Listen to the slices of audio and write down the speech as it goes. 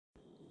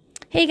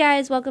Hey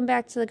guys, welcome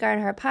back to the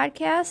Garden Heart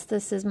Podcast.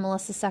 This is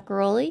Melissa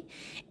Saccaroli,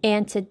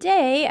 and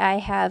today I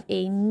have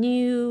a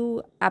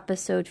new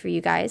episode for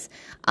you guys.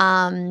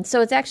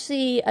 So it's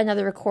actually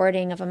another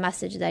recording of a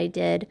message that I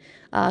did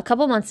a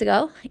couple months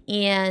ago,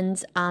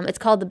 and it's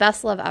called The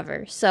Best Love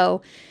Ever.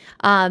 So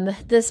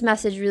this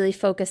message really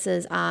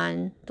focuses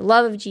on the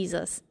love of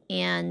Jesus,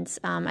 and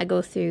I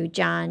go through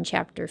John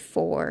chapter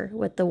 4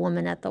 with the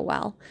woman at the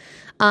well.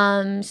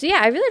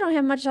 I really don't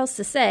have much else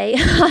to say,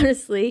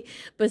 honestly,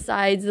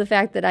 besides the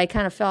fact that I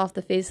kind of fell off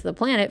the face of the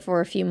planet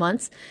for a few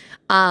months.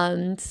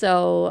 I'm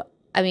sure,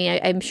 I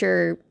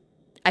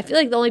feel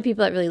like the only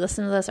people that really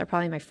listen to this are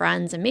probably my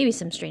friends and maybe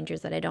some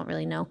strangers that I don't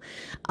really know.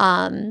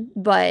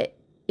 But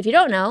if you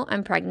don't know,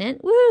 I'm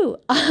pregnant. Woo!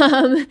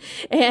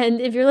 And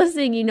if you're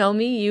listening, you know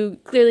me. You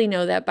clearly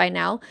know that by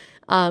now,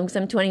 because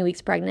I'm 20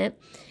 weeks pregnant.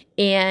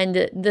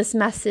 And this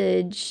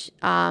message,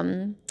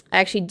 I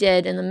actually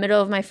did in the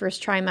middle of my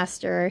first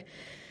trimester,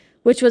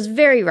 which was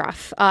very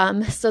rough.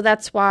 So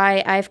that's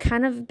why I've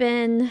kind of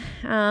been,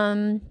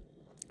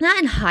 not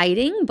in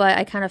hiding, but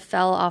I kind of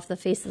fell off the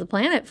face of the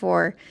planet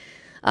for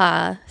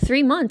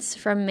 3 months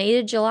from May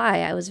to July.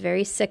 I was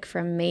very sick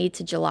from May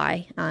to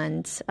July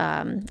and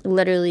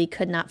literally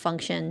could not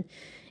function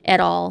at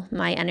all.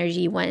 My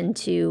energy went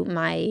into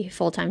my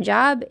full-time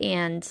job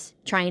and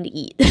trying to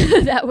eat.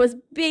 That was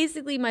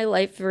basically my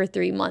life for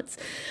 3 months.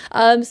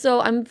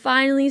 So I'm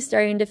finally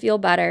starting to feel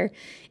better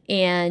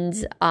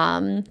and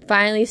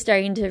finally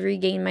starting to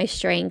regain my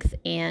strength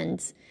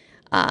and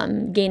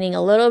gaining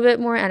a little bit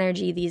more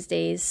energy these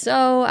days.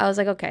 So I was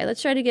like, okay,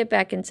 let's try to get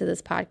back into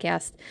this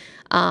podcast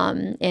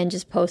and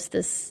just post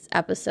this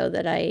episode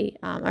that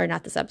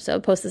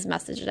post this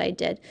message that I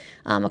did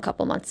a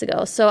couple months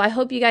ago. So I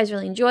hope you guys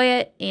really enjoy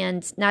it,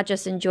 and not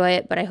just enjoy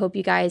it, but I hope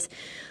you guys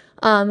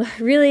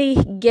really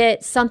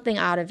get something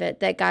out of it,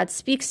 that God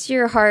speaks to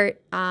your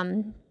heart,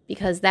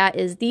 because that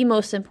is the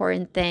most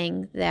important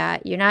thing,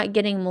 that you're not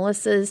getting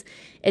Melissa's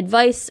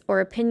advice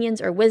or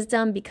opinions or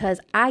wisdom, because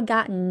I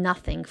got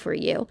nothing for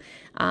you.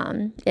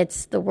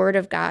 It's the Word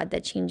of God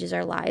that changes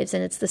our lives,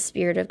 and it's the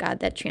Spirit of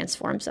God that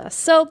transforms us.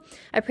 So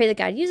I pray that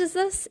God uses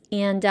this,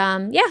 and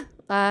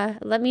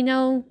let me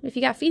know if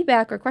you got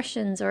feedback or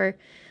questions or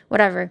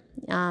whatever.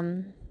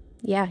 I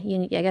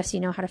guess you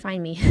know how to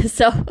find me.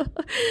 So, all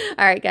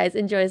right, guys,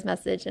 enjoy this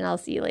message, and I'll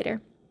see you later.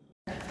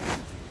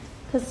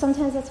 Because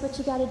sometimes that's what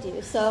you got to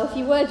do. So if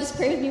you would, just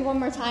pray with me one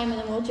more time, and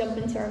then we'll jump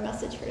into our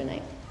message for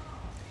tonight.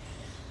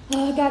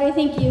 Oh, God, I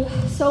thank you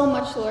so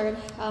much, Lord,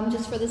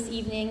 just for this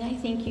evening. I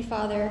thank you,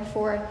 Father,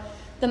 for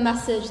the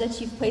message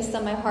that you've placed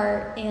on my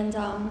heart. And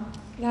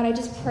God, I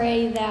just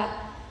pray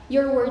that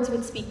your words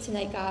would speak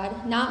tonight,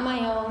 God. Not my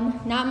own,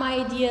 not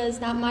my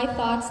ideas, not my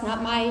thoughts,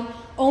 not my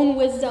own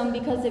wisdom,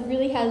 because it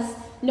really has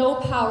no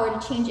power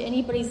to change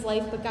anybody's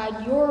life. But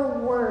God, your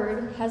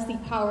word has the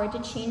power to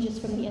change us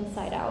from the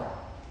inside out.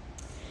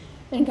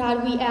 And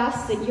God, we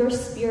ask that your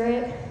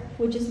Spirit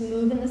would just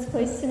move in this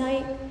place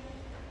tonight.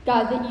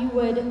 God, that you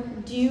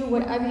would do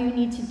whatever you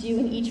need to do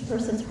in each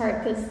person's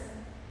heart, because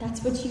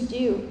that's what you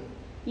do.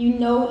 You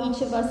know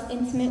each of us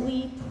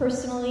intimately,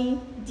 personally,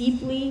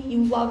 deeply.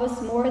 You love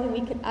us more than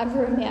we could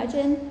ever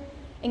imagine.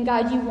 And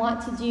God, you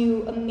want to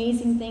do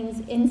amazing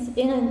things in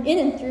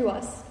and through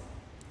us.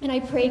 And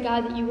I pray,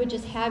 God, that you would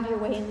just have your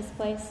way in this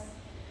place.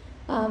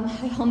 I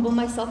humble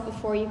myself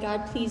before you,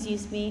 God. Please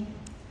use me.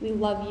 We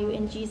love you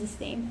in Jesus'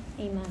 name.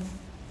 Amen.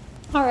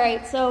 All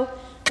right, so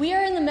we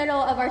are in the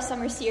middle of our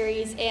summer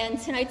series, and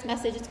tonight's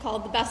message is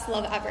called The Best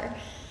Love Ever.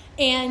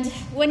 And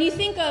when you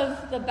think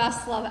of the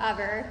best love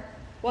ever,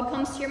 what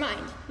comes to your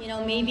mind? You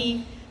know,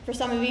 maybe for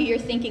some of you, you're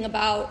thinking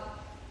about,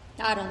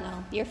 I don't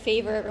know, your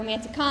favorite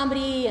romantic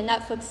comedy, a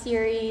Netflix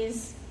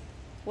series,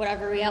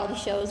 whatever, reality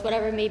shows,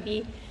 whatever it may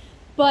be.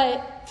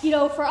 But, you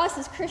know, for us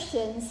as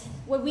Christians,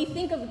 when we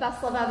think of the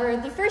best love ever,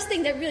 the first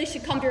thing that really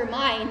should come to your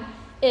mind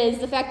is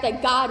the fact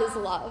that God is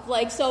love.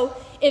 So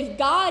if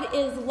God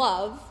is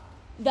love,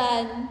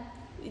 then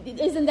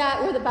isn't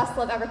that where the best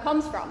love ever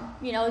comes from?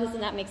 You know,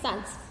 doesn't that make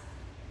sense?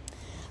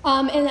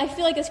 And I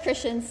feel like as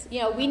Christians,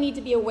 you know, we need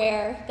to be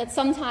aware that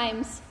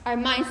sometimes our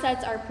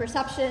mindsets, our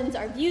perceptions,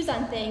 our views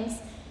on things,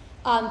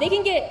 they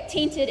can get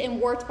tainted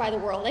and warped by the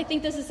world. I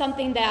think this is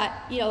something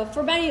that, you know,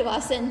 for many of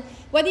us, and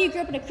whether you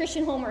grew up in a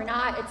Christian home or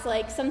not, it's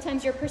like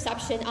sometimes your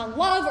perception on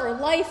love or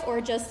life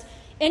or just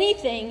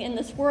anything in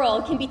this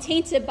world can be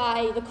tainted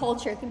by the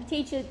culture, can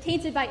be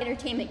tainted by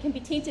entertainment, can be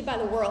tainted by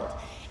the world.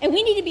 And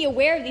we need to be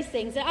aware of these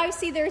things. And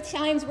obviously there are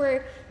times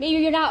where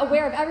maybe you're not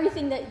aware of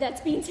everything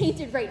that's being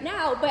tainted right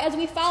now, but as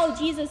we follow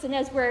Jesus and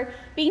as we're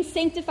being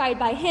sanctified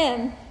by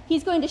him,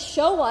 he's going to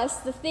show us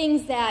the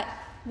things that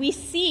we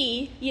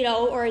see, you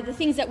know, or the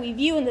things that we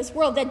view in this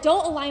world that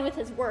don't align with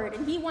his word.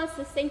 And he wants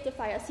to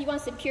sanctify us. He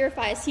wants to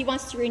purify us. He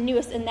wants to renew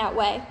us in that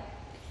way.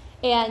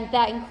 And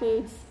that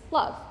includes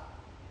love.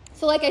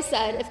 So like I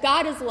said, if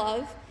God is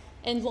love,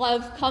 and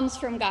love comes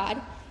from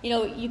God, you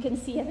know, you can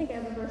see, I think I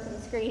have a verse on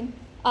the screen.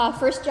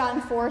 1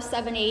 John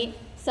 4:7-8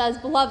 says,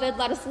 "Beloved,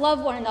 let us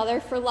love one another,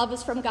 for love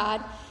is from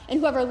God. And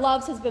whoever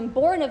loves has been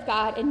born of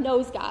God and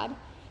knows God.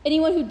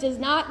 Anyone who does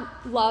not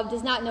love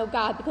does not know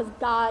God, because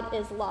God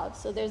is love.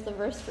 So there's the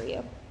verse for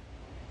you.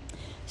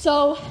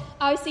 So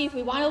obviously, if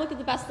we want to look at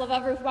the best love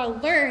ever, if we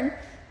want to learn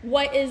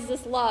what is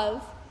this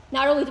love,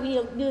 not only do we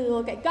need to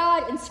look at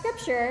God in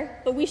Scripture,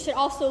 but we should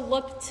also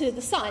look to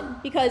the Son.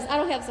 Because I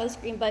don't have this on the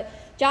screen, but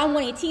John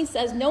 1:18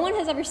 says, "No one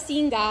has ever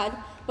seen God,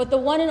 but the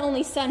one and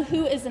only Son,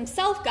 who is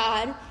himself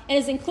God and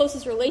is in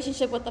closest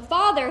relationship with the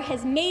Father,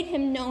 has made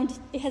him known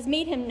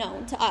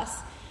to us."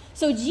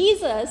 So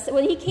Jesus,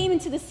 when he came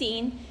into the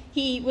scene,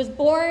 he was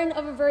born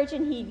of a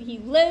virgin. He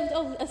lived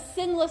a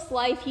sinless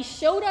life. He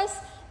showed us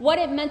what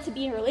it meant to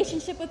be in a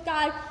relationship with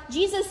God.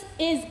 Jesus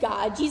is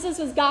God. Jesus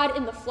was God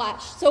in the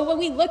flesh. So when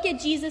we look at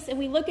Jesus and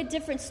we look at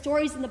different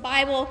stories in the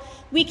Bible,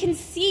 we can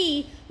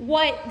see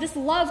what this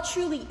love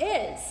truly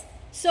is.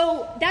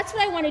 So that's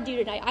what I want to do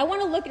tonight. I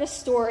want to look at a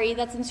story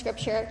that's in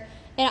Scripture,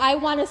 and I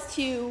want us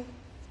to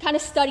kind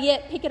of study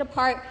it, pick it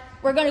apart.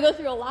 We're going to go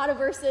through a lot of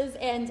verses,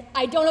 and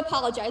I don't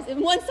apologize.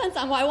 In one sense,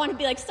 I want to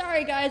be like,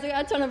 sorry, guys, I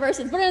got a ton of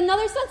verses. But in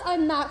another sense,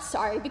 I'm not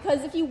sorry,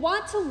 because if you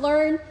want to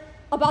learn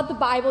about the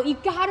Bible, you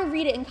got to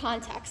read it in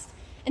context.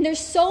 And there's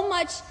so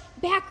much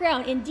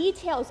background and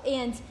details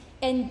and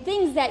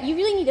things that you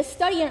really need to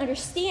study and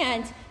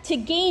understand to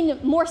gain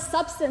more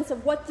substance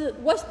of what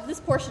this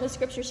portion of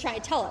Scripture is trying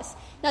to tell us.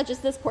 Not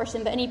just this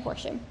portion, but any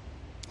portion.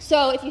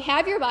 So if you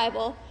have your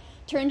Bible,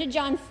 turn to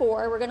John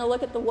 4. We're going to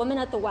look at the woman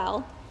at the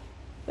well.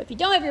 But if you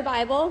don't have your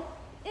Bible,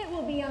 it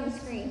will be on the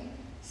screen.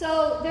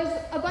 So there's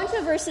a bunch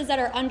of verses that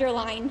are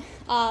underlined,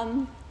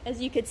 as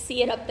you could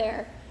see it up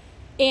there.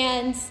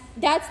 And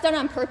that's done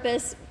on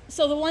purpose.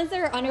 So the ones that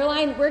are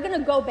underlined, we're going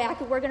to go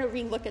back and we're going to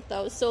re-look at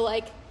those. So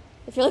like,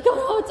 if you're like, oh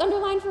no, it's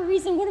underlined for a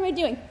reason, what am I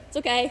doing? It's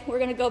okay. We're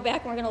going to go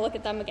back and we're going to look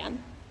at them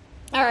again.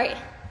 All right.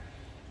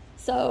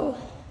 So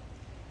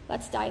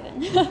let's dive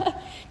in.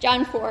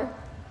 John 4.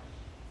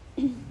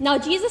 Now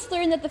Jesus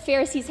learned that the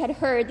Pharisees had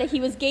heard that he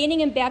was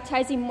gaining and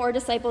baptizing more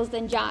disciples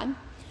than John,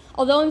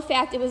 although in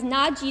fact it was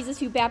not Jesus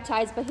who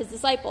baptized but his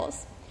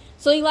disciples.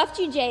 So he left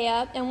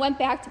Judea and went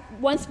back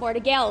once more to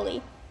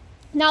Galilee.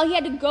 Now he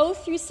had to go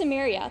through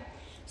Samaria.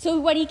 So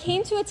when he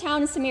came to a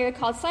town in Samaria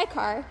called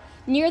Sychar,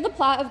 near the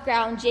plot of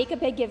ground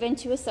Jacob had given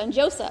to his son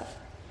Joseph.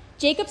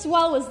 Jacob's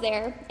well was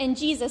there, and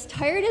Jesus,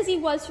 tired as he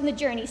was from the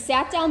journey,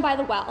 sat down by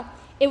the well.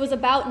 It was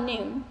about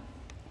noon.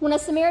 When a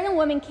Samaritan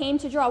woman came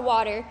to draw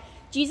water,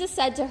 Jesus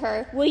said to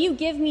her, "Will you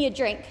give me a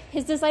drink?"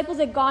 His disciples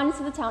had gone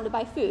into the town to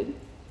buy food.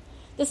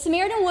 The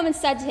Samaritan woman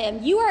said to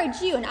him, "You are a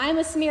Jew, and I am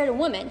a Samaritan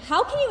woman.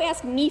 How can you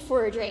ask me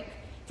for a drink?"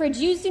 For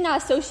Jews do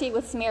not associate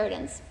with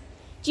Samaritans.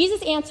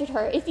 Jesus answered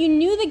her, "If you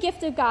knew the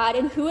gift of God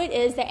and who it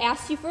is that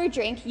asks you for a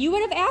drink, you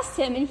would have asked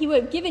him, and he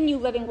would have given you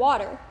living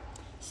water."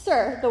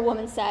 "Sir," the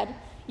woman said,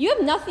 "you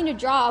have nothing to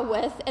draw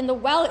with, and the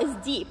well is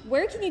deep.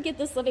 Where can you get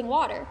this living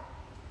water?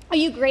 Are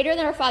you greater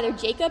than our father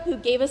Jacob, who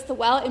gave us the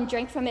well and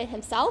drank from it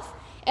himself,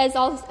 as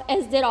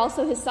did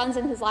also his sons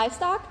and his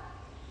livestock?"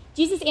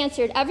 Jesus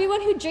answered,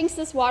 "Everyone who drinks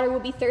this water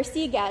will be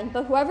thirsty again,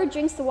 but whoever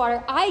drinks the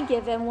water I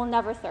give him will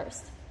never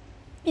thirst.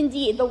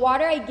 Indeed, the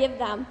water I give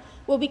them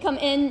will become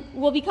in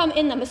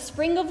them a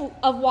spring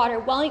of water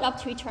welling up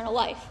to eternal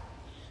life."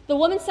 The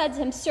woman said to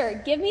him,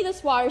 "Sir, give me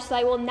this water so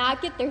I will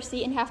not get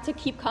thirsty and have to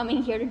keep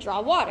coming here to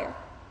draw water."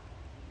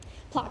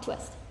 Plot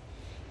twist.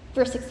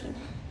 Verse 16.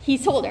 He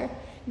told her,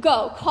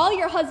 "Go, call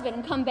your husband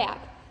and come back."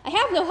 "I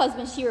have no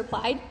husband," she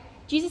replied.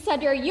 Jesus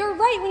said to her, "You're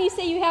right when you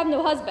say you have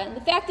no husband.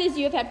 The fact is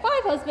you have had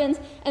 5 husbands,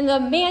 and the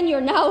man you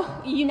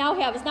now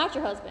have is not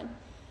your husband.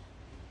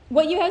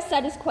 What you have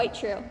said is quite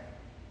true."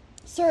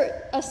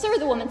 Sir,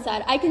 the woman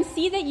said, "I can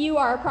see that you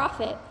are a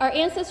prophet. Our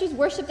ancestors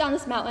worshipped on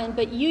this mountain,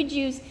 but you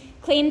Jews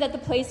claim that the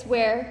place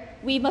where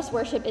we must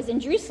worship is in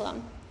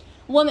Jerusalem."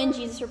 "Woman,"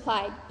 Jesus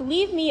replied,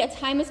 "believe me, a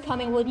time is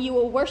coming when you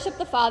will worship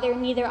the Father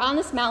neither on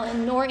this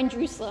mountain nor in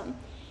Jerusalem.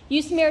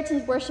 You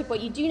Samaritans worship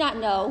what you do not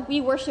know.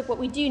 We worship what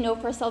we do know,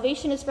 for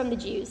salvation is from the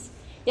Jews.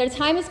 Yet a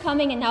time is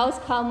coming, and now has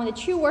come, when the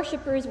true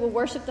worshipers will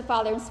worship the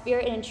Father in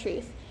spirit and in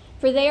truth,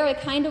 for they are the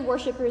kind of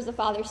worshipers the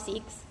Father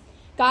seeks.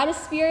 God is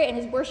spirit, and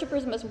his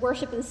worshipers must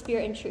worship in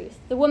spirit and truth."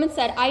 The woman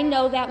said, "I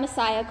know that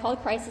Messiah,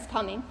 called Christ, is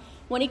coming.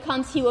 When he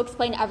comes, he will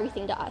explain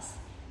everything to us."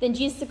 Then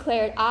Jesus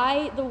declared,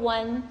 "I, the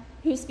one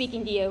who is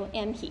speaking to you,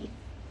 am he."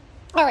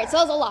 All right, so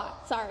that was a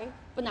lot. Sorry,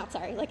 but not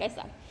sorry, like I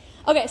said.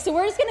 Okay, so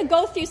we're just going to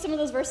go through some of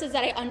those verses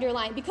that I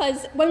underlined,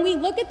 because when we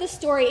look at the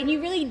story and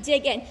you really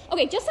dig in.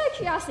 Okay, just out of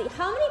curiosity,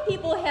 how many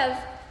people have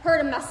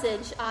heard a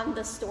message on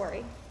this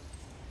story?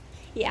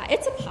 Yeah,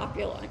 it's a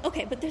popular one.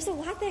 Okay, but there's a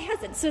lot that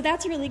hasn't, so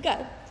that's really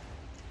good.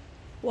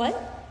 What?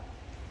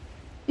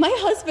 My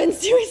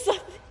husband's doing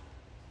something.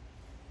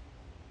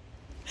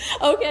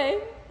 Okay,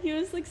 he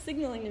was like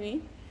signaling to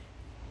me.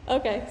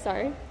 Okay,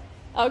 sorry.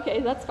 Okay,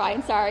 that's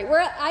fine. Sorry.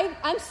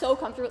 I'm so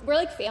comfortable. We're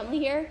like family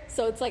here,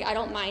 so it's like I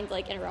don't mind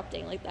like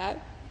interrupting like that.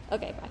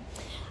 Okay,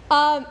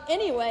 fine.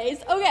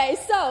 Anyways, okay,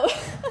 so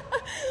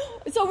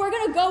we're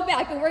gonna go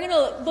back and we're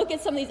gonna look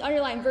at some of these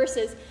underlined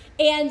verses,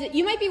 and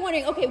you might be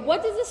wondering, okay,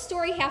 what does this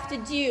story have to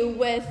do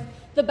with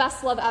the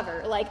best love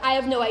ever. Like, I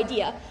have no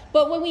idea.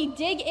 But when we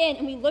dig in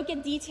and we look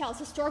at details,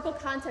 historical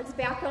context,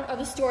 background of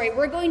the story,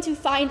 we're going to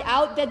find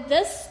out that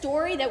this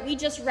story that we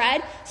just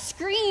read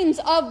screams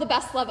of the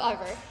best love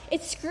ever.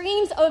 It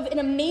screams of an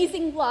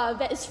amazing love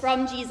that is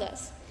from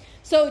Jesus.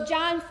 So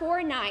John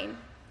 4:9,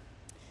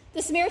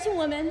 the Samaritan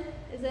woman,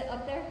 is it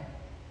up there?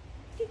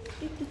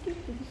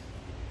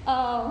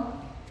 Oh,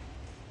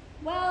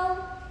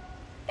 well,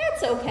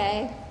 that's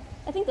okay.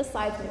 I think the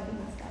slides are going to be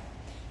messed up.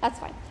 That's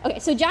fine. Okay,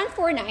 so John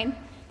 4:9,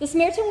 the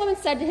Samaritan woman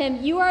said to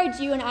him, "You are a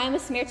Jew and I am a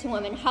Samaritan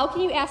woman. How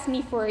can you ask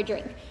me for a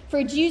drink?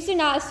 For Jews do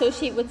not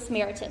associate with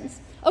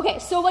Samaritans." Okay,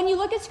 so when you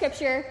look at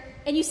Scripture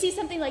and you see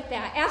something like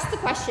that, ask the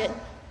question,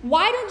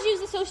 why don't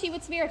Jews associate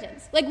with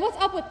Samaritans? Like, what's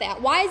up with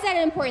that? Why is that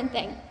an important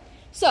thing?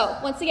 So,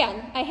 once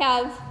again, I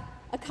have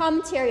a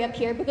commentary up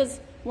here because,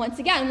 once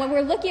again, when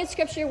we're looking at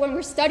Scripture, when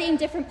we're studying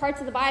different parts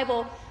of the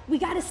Bible, we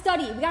got to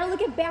study. We got to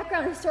look at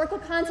background, historical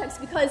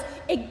context, because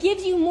it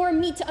gives you more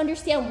meat to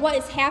understand what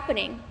is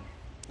happening.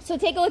 So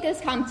take a look at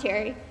this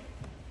commentary.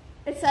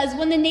 It says,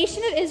 when the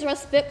nation of Israel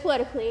split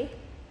politically,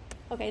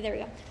 when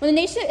the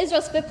nation of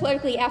Israel split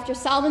politically after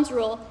Solomon's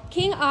rule,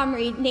 King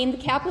Omri named the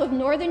capital of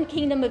northern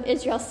kingdom of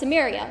Israel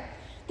Samaria.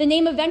 The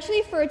name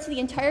eventually referred to the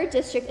entire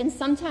district and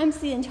sometimes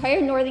the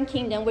entire northern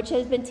kingdom, which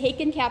has been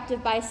taken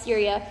captive by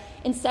Assyria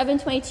in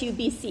 722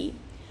 BC.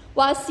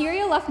 While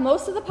Assyria left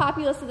most of the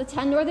populace of the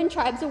 10 northern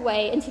tribes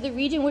away into the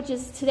region which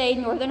is today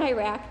northern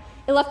Iraq,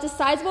 it left a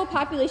sizable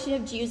population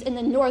of Jews in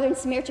the northern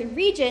Samaritan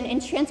region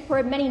and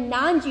transported many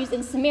non-Jews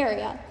in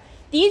Samaria.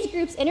 These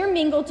groups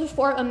intermingled to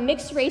form a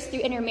mixed race through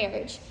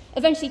intermarriage.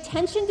 Eventually,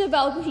 tension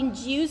developed between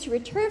Jews who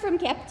returned from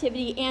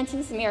captivity and to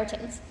the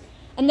Samaritans.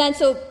 And then,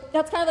 so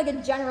that's kind of like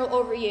a general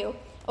overview.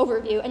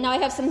 And now I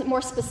have some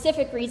more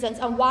specific reasons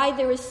on why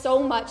there is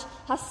so much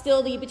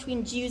hostility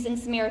between Jews and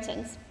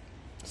Samaritans.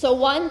 So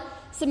one,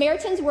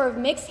 Samaritans were of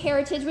mixed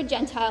heritage with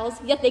Gentiles,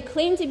 yet they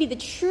claimed to be the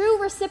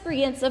true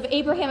recipients of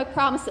Abrahamic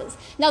promises.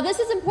 Now this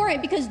is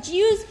important because the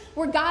Jews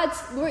were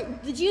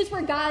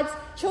God's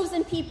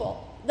chosen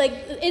people. Like,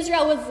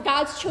 Israel was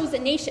God's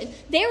chosen nation.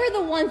 They were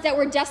the ones that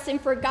were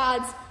destined for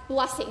God's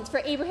blessings, for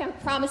Abraham's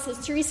promises,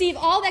 to receive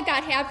all that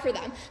God had for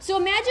them. So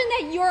imagine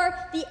that you're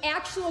the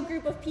actual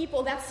group of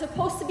people that's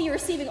supposed to be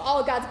receiving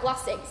all of God's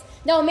blessings.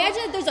 Now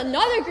imagine that there's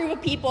another group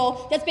of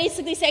people that's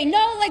basically saying,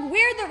 no, like,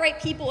 we're the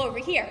right people over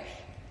here.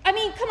 I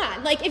mean, come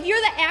on. Like, if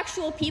you're the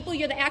actual people,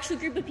 you're the actual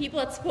group of people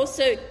that's supposed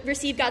to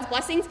receive God's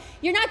blessings,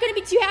 you're not going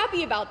to be too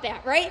happy about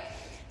that, right?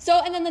 So,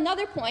 and then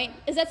another point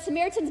is that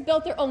Samaritans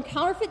built their own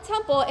counterfeit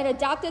temple and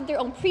adopted their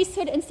own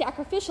priesthood and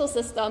sacrificial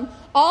system,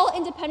 all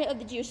independent of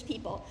the Jewish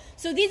people.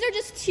 So these are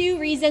just two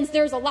reasons.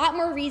 There's a lot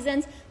more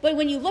reasons, but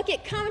when you look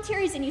at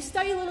commentaries and you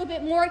study a little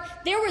bit more,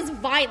 there was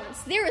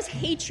violence, there was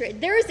hatred,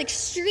 there was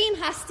extreme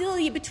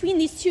hostility between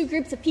these two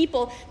groups of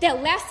people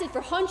that lasted for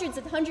hundreds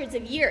and hundreds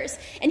of years.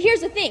 And here's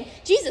the thing,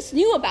 Jesus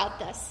knew about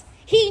this.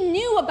 He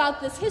knew about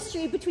this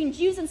history between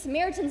Jews and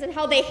Samaritans and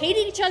how they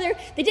hated each other.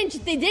 They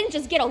didn't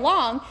just get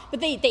along,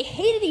 but they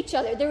hated each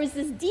other. There was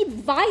this deep,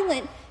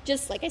 violent,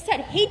 just like I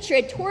said,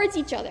 hatred towards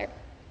each other.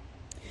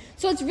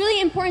 So it's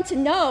really important to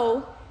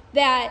know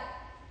that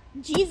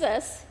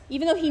Jesus,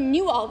 even though he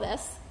knew all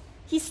this,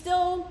 he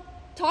still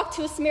talked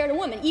to a Samaritan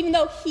woman, even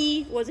though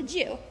he was a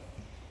Jew.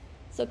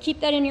 So keep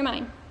that in your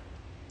mind.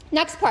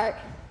 Next part,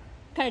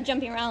 kind of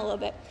jumping around a little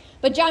bit.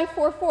 But John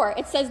 4:4,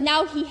 it says,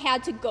 now he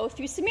had to go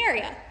through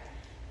Samaria.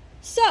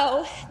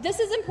 So this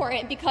is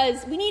important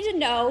because we need to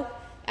know,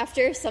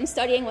 after some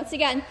studying once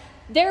again,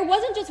 there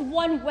wasn't just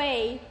one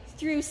way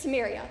through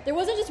Samaria. There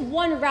wasn't just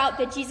one route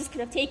that Jesus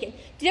could have taken.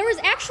 There was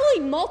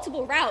actually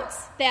multiple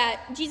routes that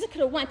Jesus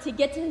could have went to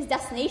get to his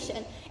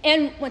destination.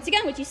 And once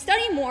again, when you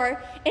study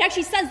more, it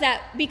actually says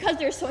that because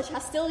there's so much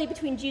hostility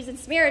between Jews and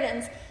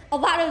Samaritans, a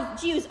lot of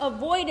Jews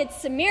avoided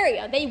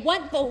Samaria. They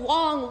went the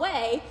long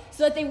way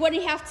so that they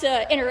wouldn't have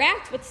to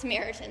interact with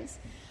Samaritans.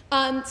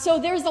 So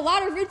there's a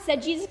lot of routes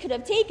that Jesus could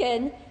have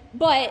taken,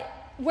 but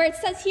where it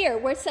says here,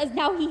 where it says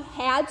now he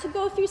had to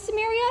go through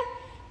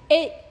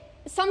Samaria,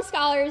 some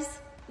scholars,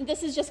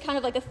 this is just kind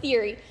of like a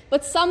theory,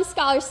 but some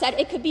scholars said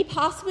it could be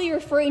possibly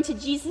referring to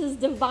Jesus'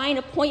 divine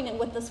appointment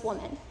with this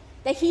woman,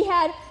 that he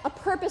had a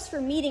purpose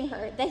for meeting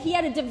her, that he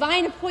had a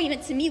divine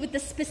appointment to meet with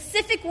this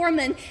specific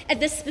woman at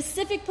this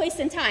specific place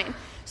and time.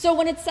 So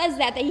when it says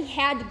that he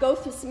had to go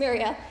through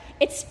Samaria,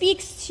 it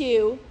speaks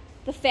to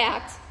the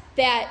fact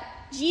that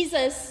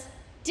Jesus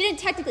didn't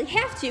technically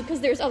have to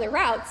because there's other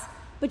routes,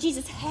 but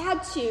Jesus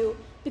had to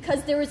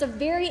because there was a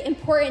very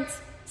important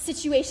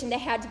situation that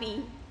had to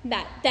be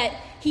met, that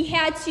he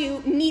had to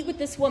meet with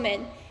this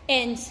woman,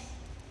 and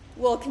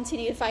we'll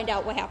continue to find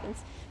out what happens.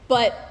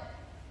 But,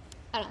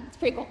 I don't know, it's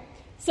pretty cool.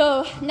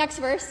 So, next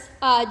verse,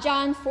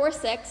 John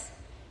 4:6,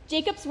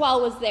 Jacob's well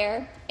was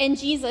there, and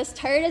Jesus,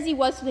 tired as he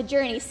was from the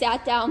journey,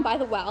 sat down by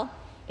the well.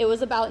 It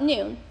was about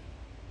noon.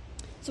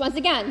 So once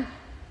again,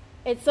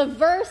 it's a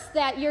verse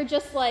that you're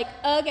just like,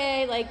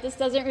 okay, like this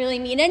doesn't really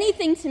mean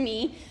anything to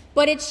me,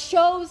 but it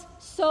shows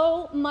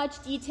so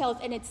much details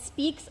and it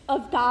speaks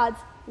of God's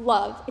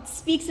love. It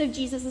speaks of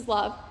Jesus'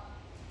 love.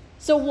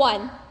 So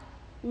one,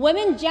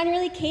 Women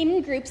generally came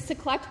in groups to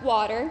collect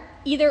water,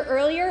 either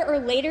earlier or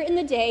later in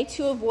the day,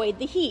 to avoid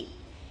the heat.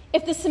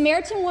 If the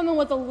Samaritan woman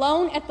was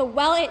alone at the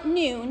well at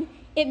noon,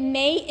 it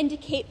may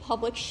indicate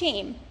public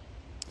shame.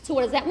 So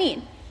what does that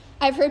mean?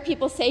 I've heard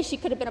people say she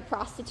could have been a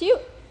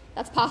prostitute.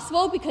 That's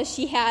possible because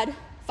she had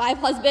 5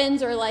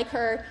 husbands, or like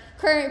the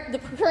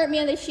current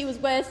man that she was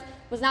with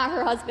was not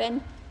her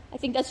husband. I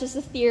think that's just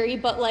a theory,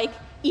 but like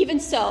even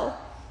so,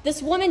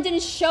 this woman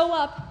didn't show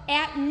up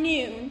at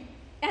noon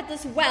at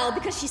this well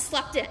because she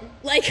slept in.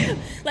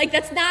 Like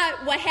that's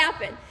not what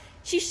happened.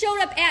 She showed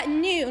up at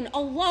noon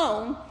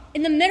alone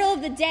in the middle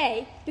of the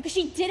day because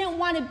she didn't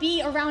want to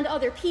be around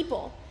other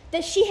people,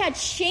 that she had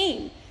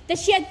shame, that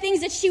she had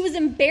things that she was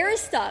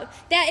embarrassed of,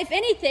 that if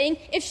anything,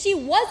 if she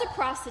was a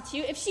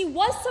prostitute, if she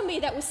was somebody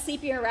that was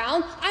sleeping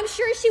around, I'm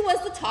sure she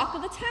was the talk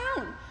of the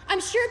town. I'm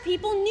sure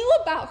people knew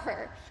about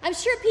her. I'm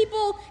sure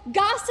people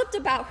gossiped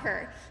about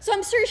her. So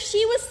I'm sure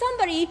she was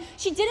somebody,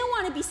 she didn't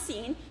want to be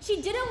seen.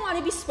 She didn't want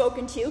to be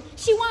spoken to.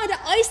 She wanted to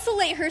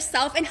isolate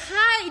herself and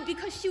hide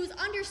because she was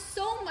under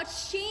so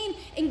much shame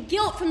and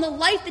guilt from the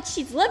life that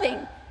she's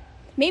living.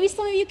 Maybe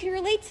some of you can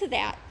relate to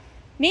that.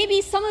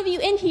 Maybe some of you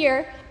in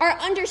here are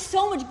under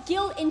so much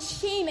guilt and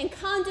shame and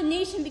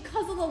condemnation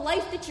because of the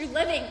life that you're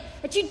living,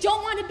 that you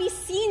don't want to be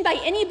seen by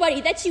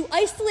anybody, that you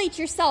isolate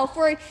yourself,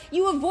 or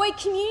you avoid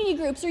community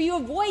groups, or you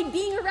avoid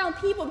being around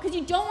people because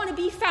you don't want to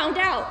be found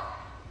out.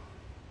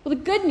 Well,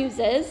 the good news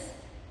is,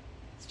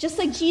 it's just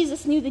like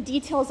Jesus knew the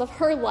details of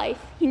her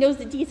life, he knows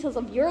the details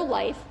of your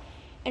life,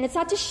 and it's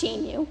not to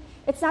shame you,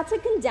 it's not to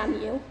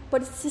condemn you,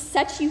 but it's to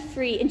set you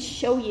free and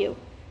show you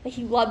that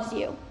he loves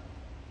you.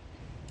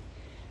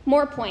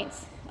 More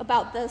points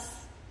about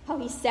this, how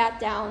he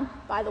sat down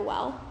by the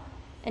well,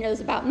 and it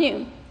was about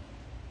noon.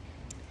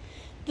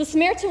 The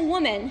Samaritan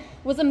woman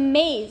was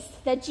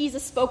amazed that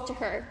Jesus spoke to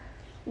her.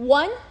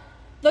 One,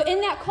 though in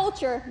that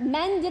culture,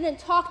 men didn't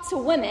talk to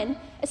women,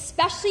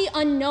 especially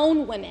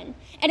unknown women,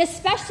 and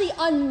especially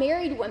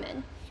unmarried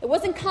women. It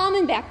wasn't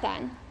common back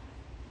then.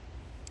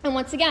 And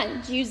once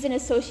again, Jews didn't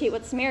associate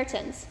with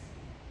Samaritans.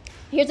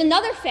 Here's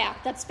another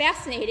fact that's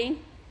fascinating.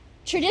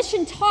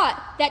 Tradition taught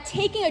that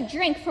taking a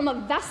drink from a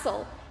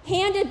vessel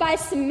handed by a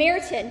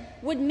Samaritan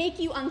would make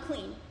you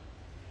unclean.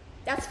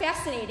 That's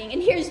fascinating.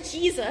 And here's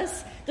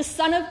Jesus, the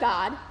Son of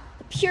God,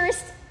 the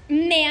purest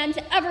man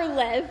to ever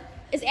live,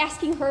 is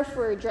asking her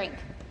for a drink.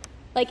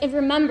 And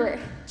remember,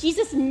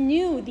 Jesus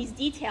knew these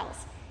details.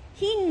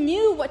 He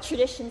knew what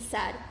tradition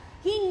said.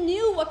 He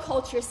knew what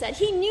culture said.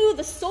 He knew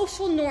the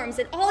social norms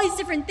and all these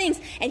different things,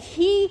 and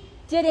he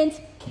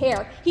didn't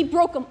care. He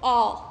broke them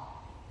all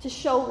to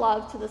show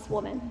love to this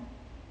woman.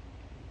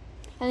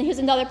 And here's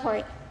another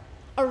part.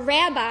 A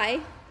rabbi,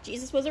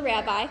 Jesus was a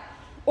rabbi,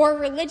 or a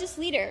religious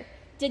leader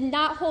did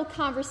not hold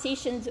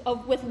conversations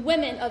with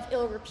women of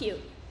ill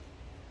repute.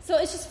 So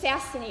it's just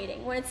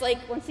fascinating when it's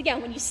like, once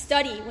again, when you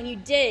study, when you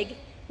dig,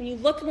 when you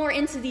look more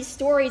into these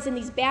stories and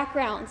these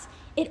backgrounds,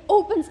 it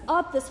opens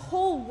up this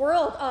whole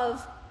world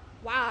of,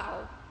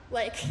 wow,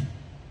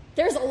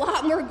 there's a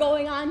lot more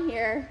going on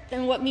here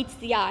than what meets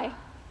the eye.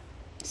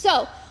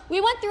 So we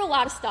went through a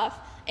lot of stuff.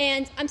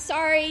 And I'm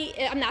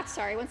not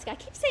sorry, once again,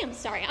 I keep saying I'm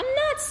sorry. I'm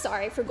not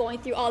sorry for going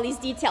through all these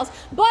details.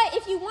 But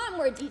if you want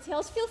more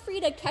details, feel free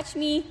to catch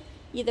me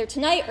either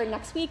tonight or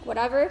next week,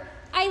 whatever.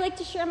 I like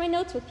to share my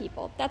notes with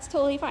people. That's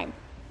totally fine.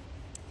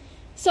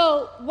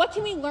 So what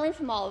can we learn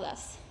from all of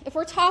this? If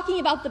we're talking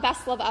about the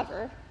best love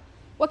ever,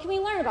 what can we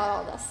learn about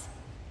all this?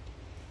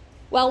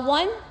 Well,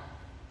 one,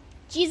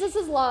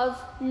 Jesus'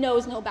 love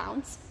knows no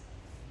bounds.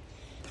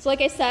 So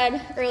like I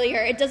said earlier,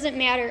 it doesn't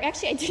matter.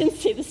 Actually, I didn't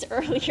say this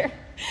earlier.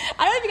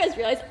 I don't know if you guys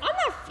realize, I'm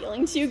not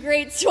feeling too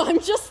great, so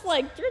I'm just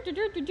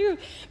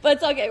but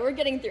it's okay, we're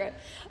getting through it.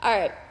 All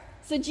right,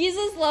 so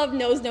Jesus' love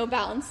knows no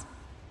bounds.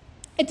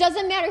 It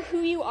doesn't matter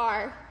who you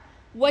are,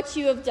 what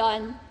you have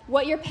done,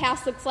 what your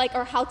past looks like,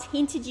 or how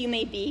tainted you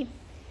may be.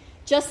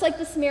 Just like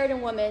the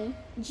Samaritan woman,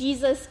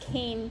 Jesus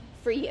came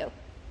for you.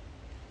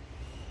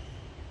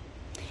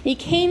 He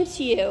came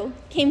to you,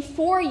 came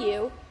for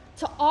you,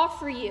 to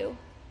offer you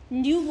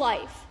new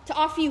life, to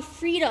offer you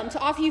freedom, to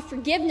offer you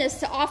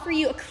forgiveness, to offer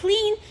you a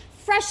clean,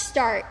 fresh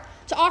start,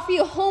 to offer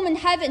you a home in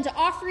heaven, to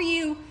offer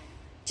you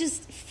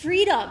just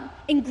freedom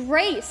and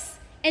grace,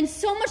 and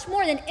so much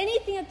more than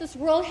anything that this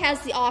world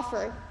has to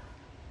offer.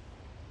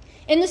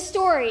 In the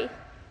story,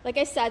 like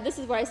I said, this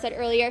is what I said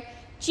earlier,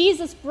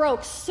 Jesus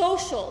broke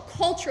social,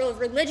 cultural,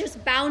 religious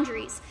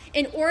boundaries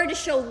in order to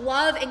show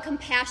love and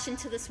compassion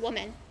to this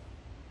woman.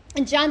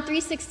 In John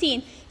 3:16,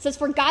 it says,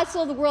 "For God so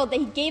loved the world that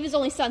he gave his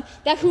only son,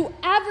 that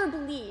whoever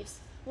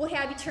believes will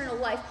have eternal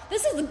life."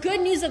 This is the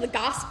good news of the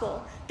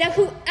gospel, that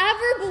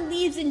whoever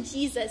believes in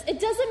Jesus, it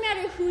doesn't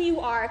matter who you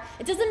are,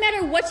 it doesn't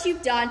matter what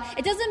you've done,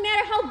 it doesn't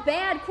matter how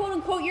bad, quote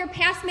unquote, your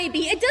past may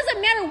be, it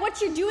doesn't matter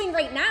what you're doing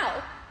right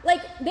now.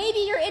 Maybe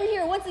you're in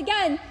here once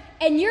again,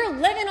 and you're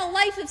living a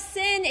life of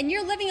sin, and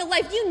you're living a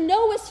life you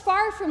know is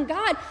far from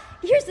God.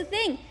 Here's the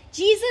thing,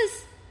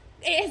 Jesus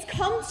has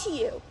come to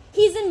you.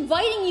 He's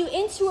inviting you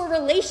into a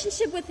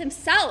relationship with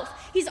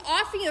himself. He's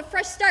offering you a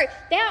fresh start.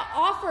 That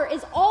offer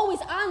is always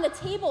on the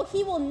table.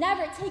 He will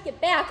never take it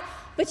back,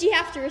 but you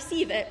have to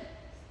receive it.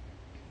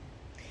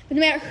 But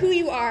no matter who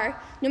you are,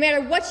 no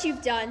matter what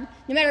you've done,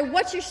 no matter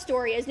what your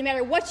story is, no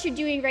matter what you're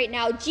doing right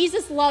now,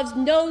 Jesus' love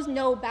knows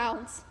no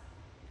bounds.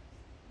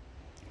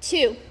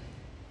 2,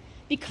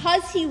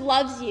 because he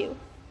loves you,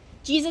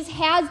 Jesus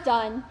has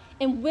done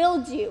and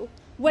will do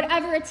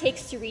whatever it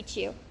takes to reach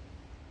you.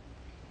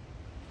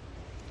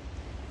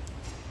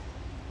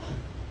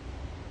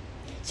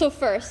 So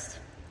first,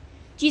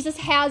 Jesus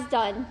has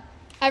done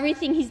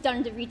everything he's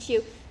done to reach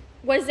you.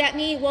 What does that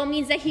mean? Well, it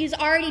means that he's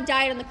already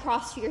died on the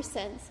cross for your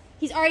sins.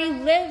 He's already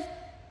lived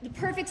the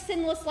perfect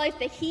sinless life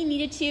that he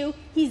needed to.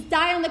 He's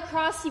died on the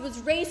cross. He was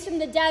raised from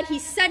the dead. He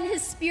sent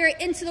his spirit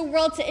into the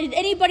world to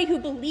anybody who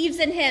believes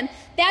in him.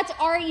 That's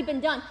already been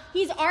done.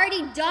 He's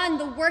already done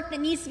the work that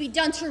needs to be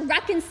done to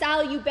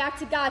reconcile you back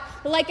to God.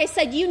 But like I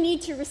said, you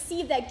need to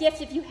receive that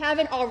gift if you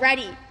haven't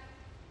already.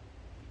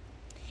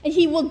 And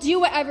he will do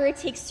whatever it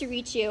takes to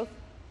reach you.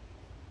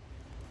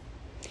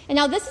 And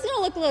now this is going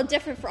to look a little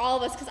different for all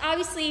of us, because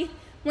obviously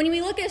when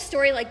we look at a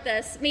story like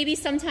this, maybe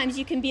sometimes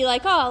you can be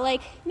like, oh,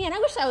 like, man, I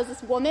wish I was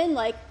this woman,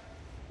 like,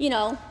 you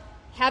know,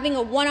 having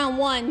a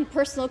one-on-one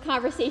personal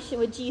conversation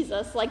with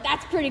Jesus. Like,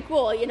 that's pretty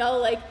cool, you know,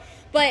 like,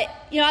 but,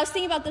 you know, I was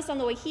thinking about this on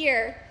the way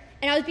here,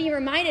 and I was being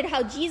reminded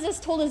how Jesus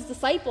told his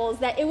disciples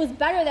that it was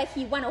better that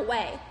he went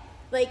away.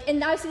 Like,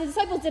 and obviously the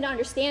disciples didn't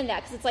understand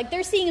that, because it's like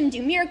they're seeing him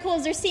do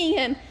miracles, they're seeing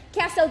him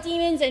cast out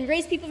demons and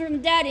raise people from the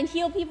dead and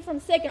heal people from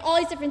sick and all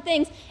these different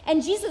things.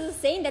 And Jesus is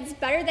saying that it's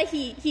better that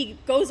he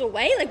goes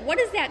away? Like, what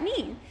does that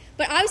mean?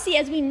 But obviously,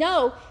 as we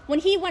know, when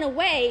he went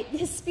away,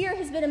 his spirit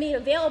has been made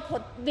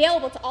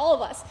available to all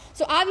of us.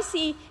 So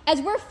obviously, as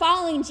we're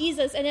following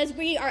Jesus and as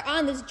we are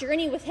on this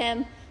journey with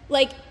him,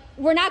 like,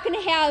 we're not going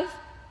to have,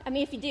 I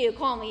mean, if you do,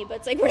 call me, but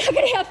it's like we're not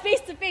going to have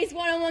face-to-face,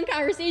 one-on-one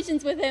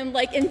conversations with him,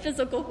 like, in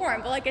physical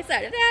form. But like I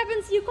said, if that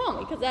happens, you call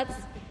me, because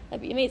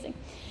that'd be amazing.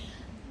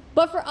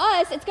 But for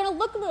us, it's going to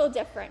look a little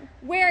different,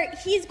 where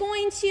he's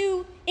going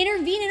to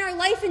intervene in our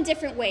life in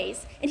different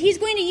ways. And he's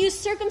going to use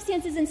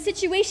circumstances and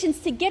situations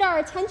to get our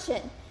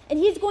attention. And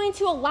he's going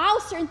to allow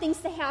certain things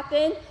to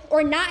happen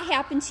or not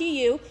happen to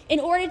you in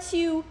order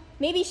to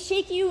maybe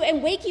shake you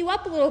and wake you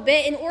up a little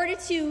bit in order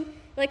to,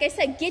 like I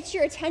said, get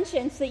your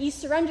attention so that you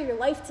surrender your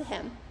life to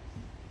him.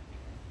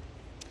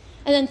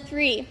 And then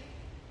 3,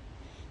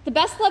 the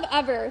best love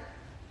ever,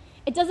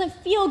 it doesn't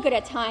feel good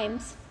at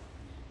times,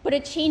 but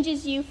it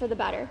changes you for the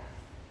better.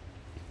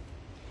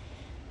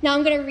 Now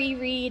I'm going to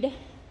reread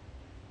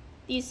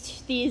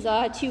these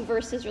 2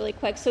 verses really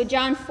quick. So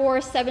John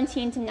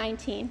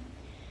 4:17-19.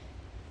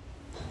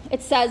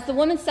 It says, the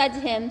woman said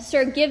to him,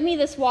 "Sir, give me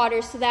this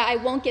water so that I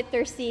won't get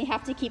thirsty and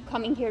have to keep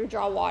coming here to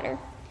draw water."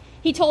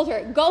 He told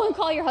her, "Go and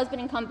call your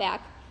husband and come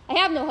back." "I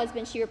have no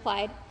husband," she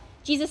replied.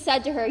 Jesus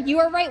said to her, "You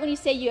are right when you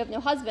say you have no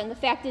husband. The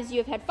fact is you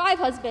have had 5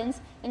 husbands,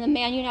 and the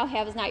man you now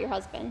have is not your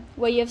husband.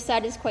 What you have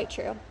said is quite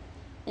true."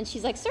 And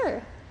she's like,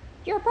 "Sir,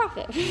 you're a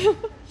prophet."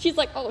 She's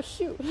like, "Oh,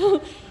 shoot.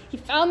 He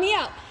found me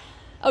out."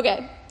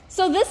 Okay,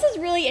 so this is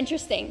really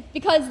interesting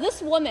because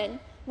this woman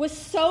was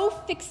so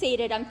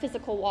fixated on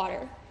physical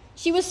water.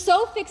 She was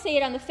so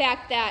fixated on the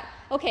fact that,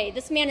 okay,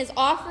 this man is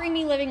offering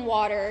me living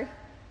water.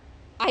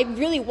 I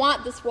really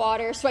want this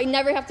water, so I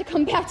never have to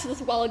come back to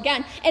this well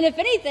again. And if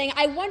anything,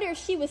 I wonder if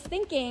she was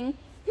thinking,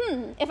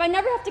 if I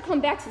never have to come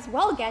back to this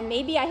well again,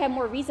 maybe I have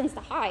more reasons to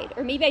hide,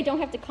 or maybe I don't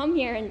have to come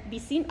here and be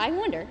seen. I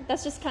wonder.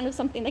 That's just kind of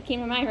something that came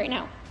to mind right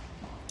now.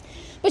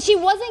 But she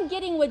wasn't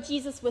getting what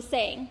Jesus was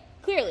saying,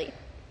 clearly.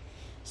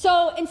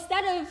 So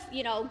instead of,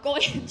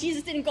 going,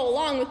 Jesus didn't go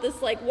along with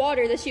this, like,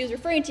 water that she was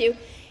referring to.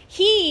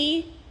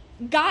 He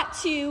got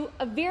to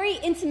a very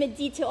intimate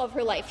detail of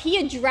her life. He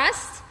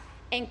addressed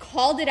and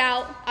called it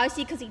out,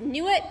 obviously because he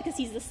knew it, because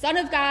he's the Son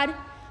of God,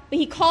 but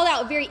he called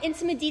out a very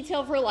intimate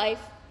detail of her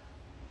life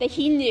that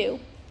he knew,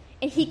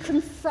 and he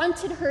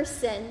confronted her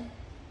sin,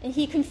 and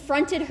he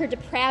confronted her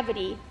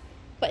depravity,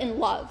 but in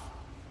love.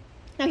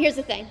 Now here's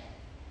the thing.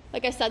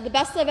 Like I said, the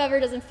best love ever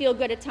doesn't feel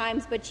good at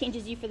times, but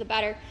changes you for the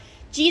better.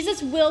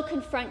 Jesus will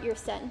confront your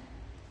sin.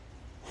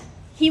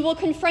 He will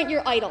confront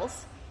your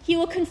idols. He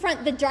will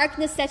confront the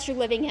darkness that you're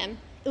living in.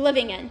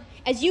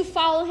 As you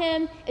follow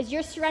him, as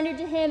you're surrendered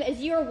to him, as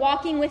you are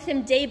walking with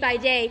him day by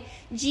day,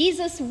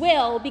 Jesus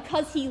will,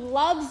 because he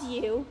loves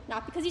you,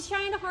 not because he's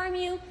trying to harm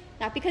you,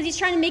 not because he's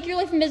trying to make your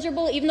life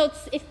miserable, even though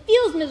it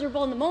feels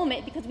miserable in the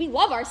moment, because we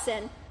love our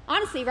sin.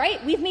 Honestly,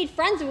 right? We've made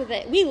friends with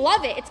it. We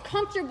love it. It's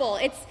comfortable.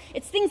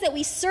 It's things that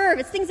we serve.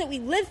 It's things that we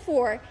live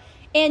for.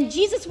 And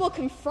Jesus will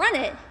confront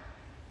it.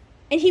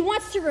 And he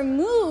wants to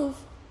remove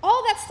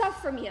all that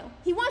stuff from you.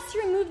 He wants to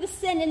remove the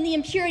sin and the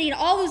impurity and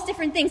all those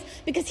different things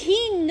because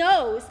he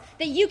knows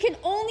that you can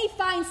only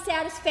find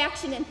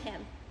satisfaction in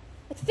him.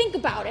 Like, think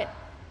about it.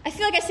 I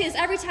feel like I say this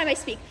every time I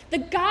speak. The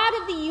God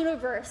of the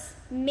universe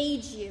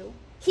made you.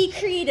 He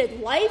created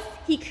life.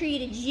 He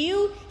created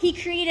you. He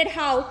created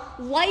how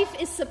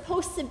life is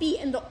supposed to be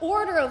in the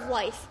order of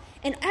life.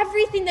 and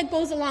everything that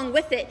goes along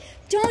with it.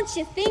 Don't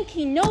you think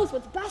he knows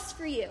what's best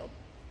for you?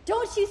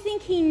 Don't you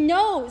think he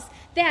knows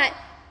that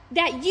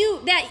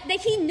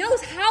he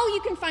knows how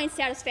you can find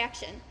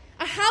satisfaction,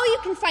 how you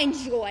can find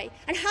joy,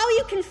 and how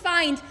you can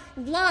find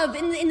love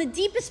in the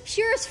deepest,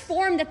 purest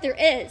form that there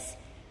is?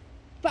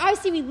 But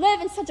obviously we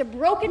live in such a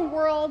broken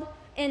world,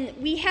 and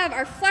we have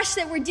our flesh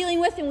that we're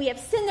dealing with, and we have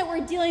sin that we're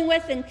dealing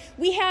with, and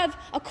we have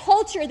a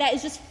culture that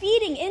is just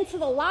feeding into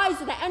the lies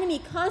of the enemy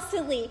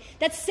constantly,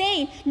 that's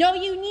saying, no,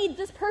 you need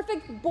this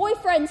perfect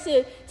boyfriend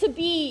to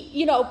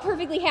be,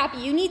 perfectly happy.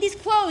 You need these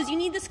clothes, you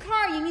need this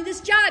car, you need this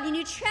job, you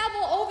need to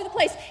travel all over the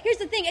place. Here's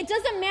the thing, it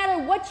doesn't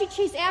matter what you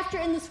chase after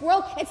in this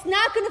world, it's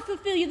not going to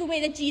fulfill you the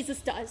way that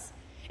Jesus does.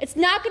 It's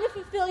not going to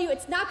fulfill you.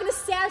 It's not going to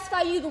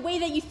satisfy you the way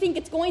that you think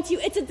it's going to.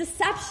 It's a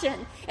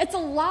deception. It's a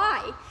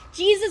lie.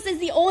 Jesus is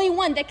the only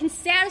one that can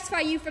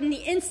satisfy you from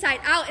the inside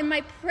out. And my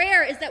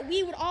prayer is that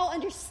we would all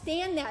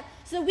understand that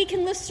so that we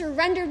can live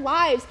surrendered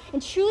lives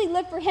and truly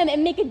live for him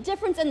and make a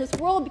difference in this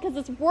world, because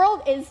this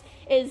world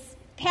is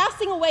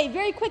passing away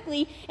very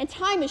quickly and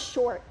time is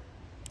short.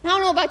 I don't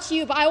know about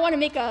you, but I want to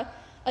make a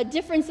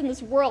difference in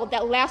this world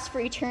that lasts for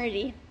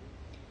eternity.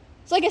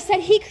 So like I said,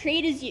 he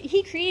created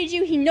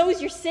you. He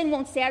knows your sin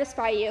won't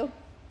satisfy you.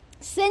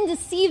 Sin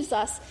deceives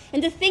us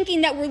into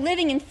thinking that we're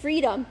living in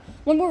freedom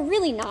when we're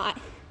really not.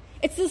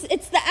 It's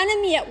the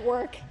enemy at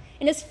work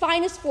in his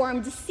finest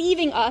form,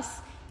 deceiving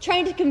us,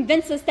 trying to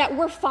convince us that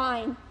we're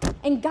fine.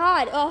 And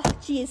God,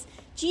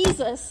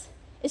 Jesus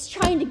is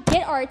trying to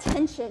get our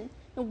attention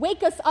and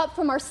wake us up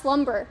from our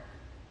slumber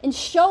and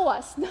show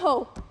us,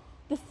 no,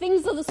 the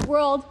things of this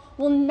world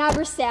will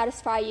never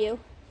satisfy you.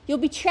 You'll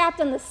be trapped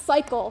on this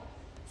cycle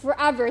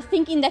forever,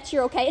 thinking that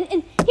you're okay.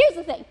 And here's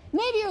the thing.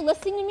 Maybe you're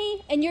listening to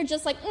me, and you're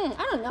just like,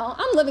 I don't know.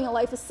 I'm living a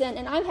life of sin,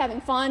 and I'm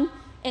having fun.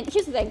 And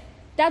here's the thing.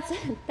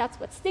 That's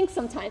what stinks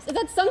sometimes. Is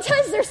that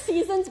sometimes there's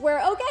seasons where,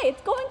 okay,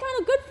 it's going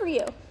kind of good for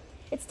you.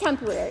 It's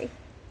temporary.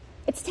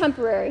 It's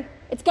temporary.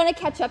 It's going to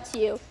catch up to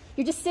you.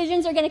 Your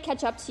decisions are going to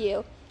catch up to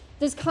you.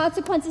 There's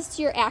consequences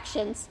to your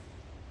actions.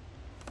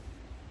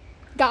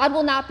 God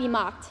will not be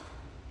mocked.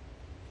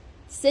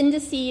 Sin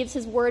deceives.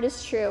 His word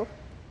is true.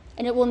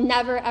 And it will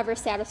never, ever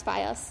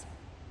satisfy us.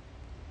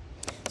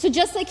 So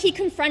just like he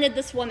confronted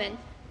this woman,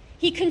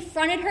 he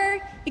confronted her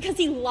because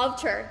he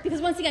loved her.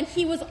 Because once again,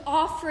 he was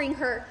offering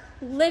her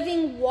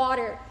living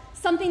water,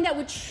 something that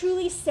would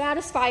truly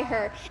satisfy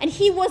her. And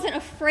he wasn't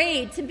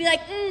afraid to be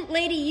like,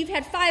 lady, you've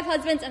had 5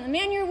 husbands, and the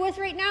man you're with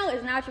right now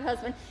is not your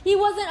husband. He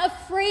wasn't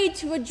afraid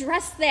to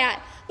address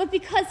that, but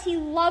because he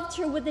loved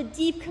her with a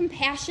deep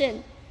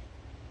compassion.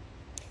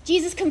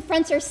 Jesus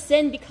confronts our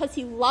sin because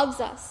he loves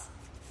us.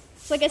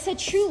 So like I said,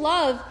 true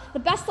love, the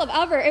best love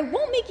ever, it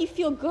won't make you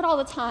feel good all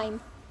the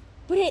time,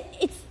 but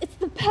it's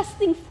the best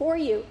thing for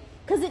you,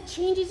 because it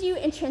changes you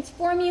and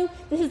transforms you.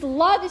 His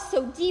love is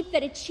so deep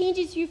that it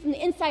changes you from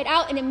the inside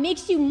out, and it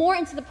makes you more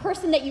into the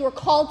person that you were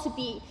called to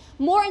be,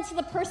 more into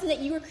the person that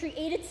you were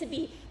created to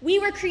be. We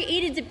were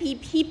created to be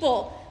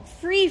people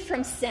free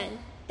from sin.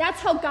 That's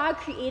how God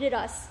created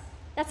us.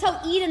 That's how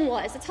Eden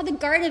was. That's how the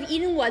Garden of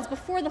Eden was.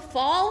 Before the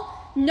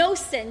fall, no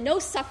sin, no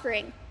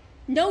suffering.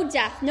 No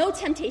death, no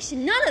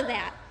temptation, none of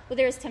that. Well,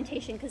 there was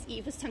temptation because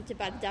Eve was tempted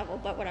by the devil,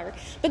 but whatever.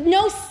 But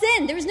no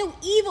sin, there was no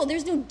evil,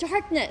 there's no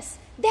darkness.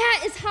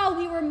 That is how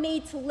we were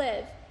made to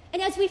live.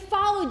 And as we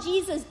follow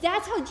Jesus,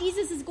 that's how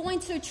Jesus is going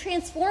to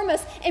transform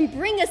us and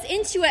bring us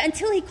into it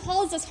until he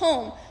calls us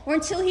home or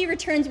until he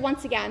returns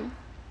once again.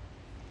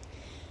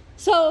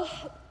 So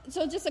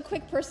just a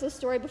quick personal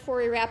story before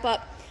we wrap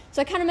up.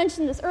 So I kind of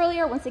mentioned this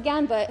earlier once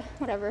again, but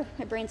whatever,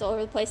 my brain's all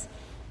over the place.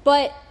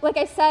 But like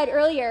I said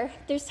earlier,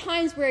 there's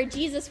times where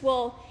Jesus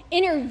will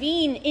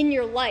intervene in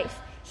your life.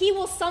 He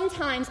will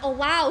sometimes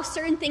allow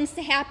certain things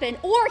to happen,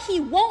 or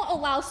he won't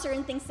allow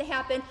certain things to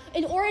happen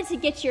in order to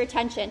get your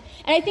attention.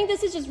 And I think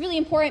this is just really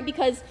important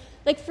because,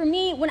 like for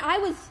me, when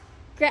I'm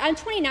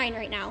 29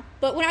 right now,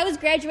 but when I was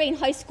graduating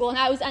high school and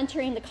I was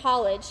entering the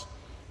college,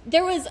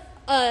 there was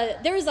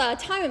a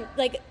time,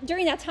 like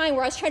during that time,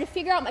 where I was trying to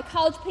figure out my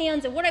college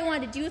plans and what I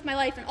wanted to do with my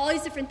life and all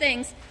these different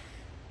things.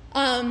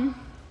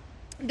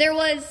 There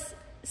was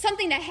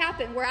something that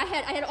happened where I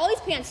had all these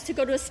plans to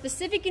go to a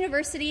specific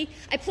university.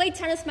 I played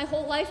tennis my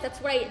whole life. That's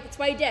what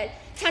I did.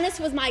 Tennis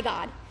was my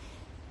God.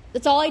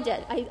 That's all I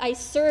did. I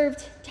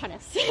served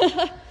tennis.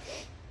 I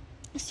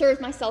served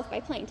myself by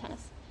playing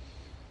tennis.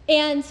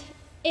 And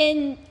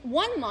in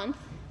 1 month,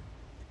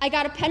 I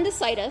got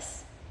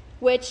appendicitis,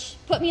 which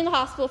put me in the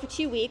hospital for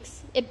 2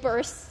 weeks. It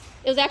burst.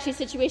 It was actually a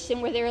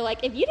situation where they were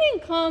like, if you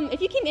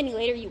came any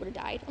later, you would have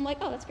died. I'm like,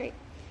 oh, that's great.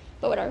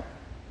 But whatever.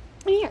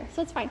 I'm here,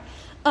 so it's fine.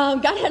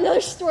 God had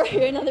another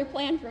story, another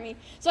plan for me.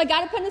 So I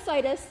got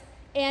appendicitis,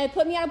 and it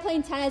put me out of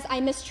playing tennis. I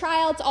missed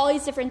tryouts, all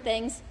these different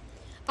things.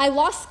 I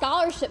lost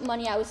scholarship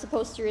money I was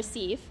supposed to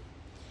receive,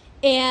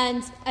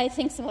 and I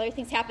think some other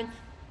things happened.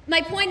 My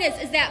point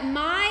is that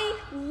my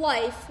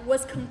life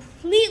was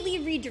completely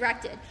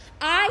redirected.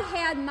 I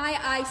had my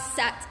eyes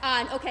set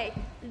on, okay,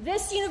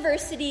 this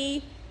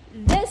university,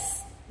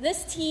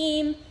 this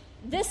team,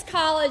 this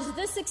college,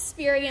 this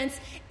experience,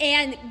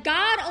 and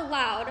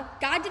God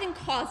didn't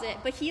cause it,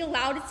 but he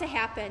allowed it to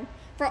happen,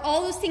 for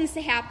all those things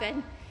to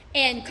happen,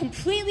 and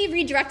completely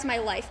redirect my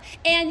life.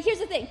 And here's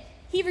the thing,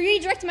 he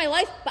redirected my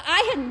life, but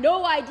I had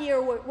no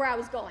idea where I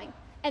was going.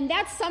 And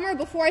that summer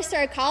before I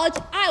started college,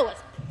 I was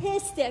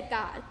pissed at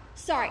God.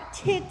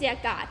 Ticked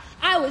at God.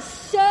 I was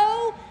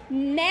so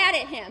mad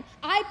at him.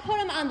 I put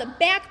him on the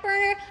back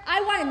burner.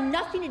 I wanted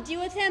nothing to do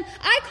with him.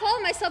 I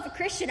called myself a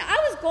Christian. I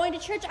was going to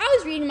church. I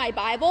was reading my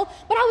Bible,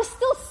 but I was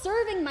still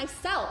serving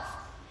myself.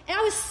 And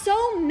I was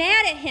so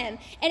mad at him.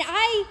 And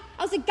I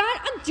was like, God,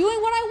 I'm doing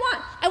what I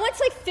want. I went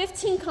to like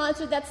 15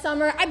 concerts that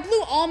summer. I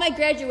blew all my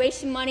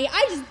graduation money.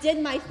 I just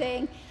did my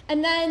thing.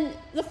 And then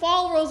the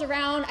fall rolls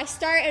around. I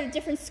start at a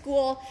different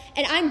school,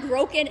 and I'm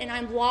broken, and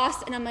I'm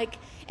lost, and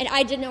and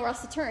I didn't know where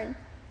else to turn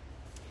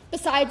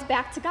besides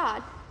back to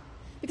God,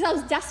 because I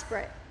was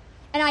desperate,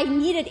 and I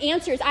needed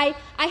answers. I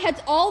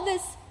had all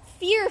this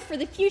fear for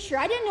the future.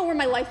 I didn't know where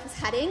my life was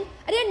heading.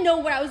 I didn't know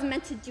what I was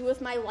meant to do with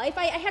my life.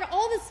 I had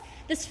all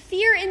this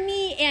fear in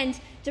me, and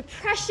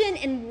depression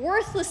and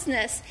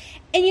worthlessness.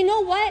 And you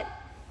know what?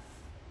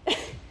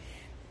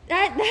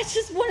 That's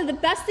just one of the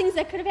best things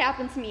that could have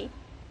happened to me.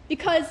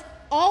 Because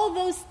all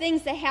those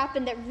things that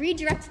happened that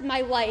redirected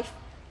my life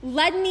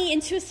led me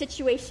into a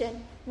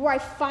situation where I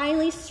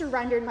finally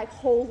surrendered my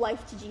whole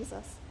life to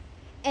Jesus.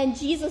 And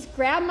Jesus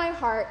grabbed my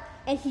heart,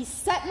 and he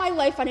set my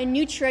life on a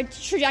new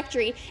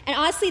trajectory. And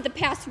honestly, the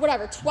past,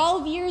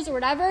 12 years or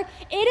whatever,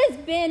 it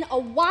has been a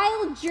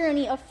wild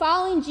journey of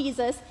following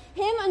Jesus,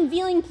 him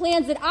unveiling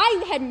plans that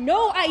I had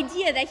no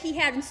idea that he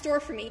had in store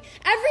for me.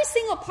 Every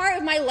single part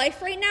of my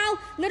life right now,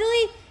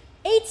 literally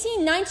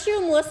 18,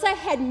 19-year-old Melissa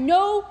had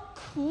no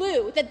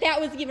clue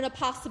that was even a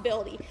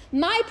possibility.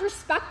 My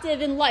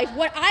perspective in life,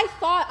 what I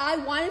thought I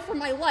wanted for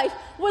my life,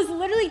 was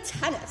literally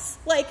tennis.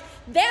 Like,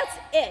 that's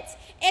it.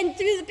 And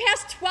through the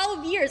past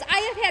 12 years, I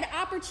have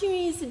had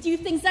opportunities to do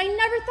things that I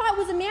never thought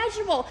was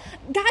imaginable.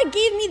 God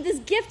gave me this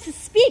gift to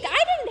speak.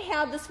 I didn't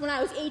have this when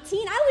I was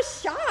 18. I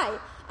was shy.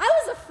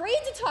 I was afraid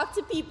to talk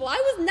to people. I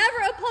was never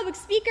a public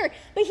speaker,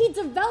 but he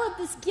developed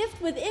this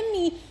gift within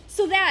me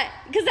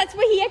because that's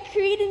what he had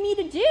created me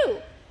to do.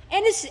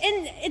 And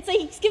it's like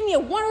he's given me a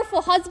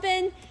wonderful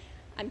husband.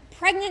 I'm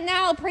pregnant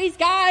now, praise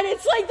God.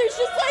 It's like there's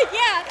just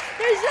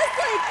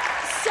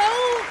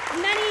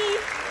so many.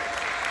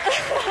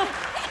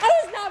 I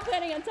was not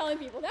planning on telling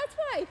people. That's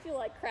why I feel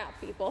like crap,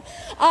 people.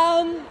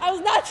 I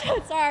was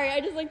not sorry.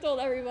 I just told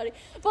everybody.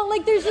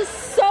 But there's just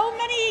so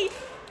many.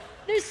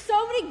 There's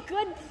so many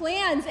good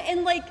plans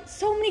and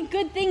so many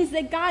good things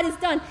that God has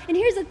done. And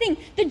here's the thing: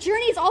 the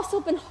journey's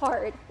also been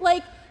hard.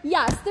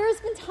 Yes,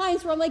 there's been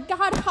times where I'm like,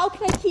 God, how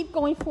can I keep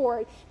going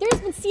forward? There's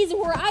been seasons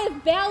where I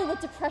have battled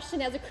with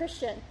depression as a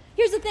Christian.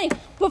 Here's the thing.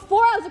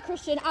 Before I was a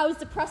Christian, I was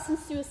depressed and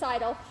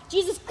suicidal.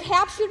 Jesus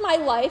captured my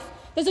life.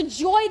 There's a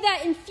joy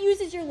that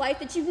infuses your life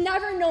that you've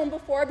never known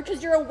before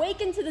because you're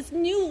awakened to this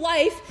new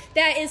life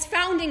that is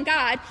found in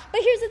God.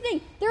 But here's the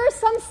thing. There are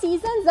some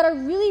seasons that are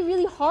really,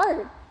 really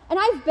hard. And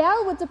I've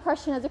battled with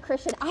depression as a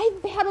Christian.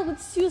 I've battled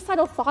with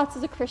suicidal thoughts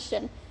as a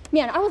Christian.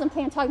 Man, I wasn't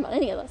planning on talking about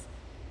any of this.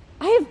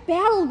 I have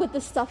battled with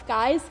this stuff,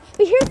 guys.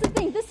 But here's the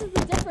thing. This is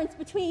the difference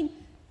between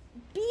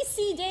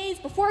BC days,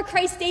 before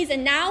Christ days,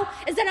 and now,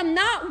 is that I'm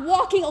not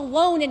walking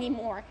alone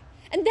anymore.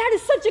 And that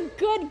is such a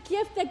good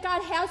gift that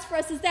God has for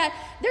us, is that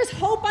there's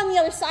hope on the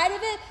other side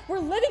of it. We're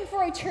living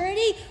for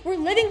eternity. We're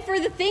living for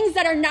the things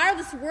that are not of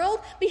this world.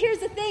 But here's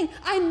the thing.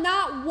 I'm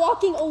not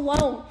walking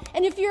alone.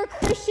 And if you're a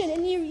Christian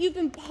and you've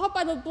been bought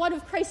by the blood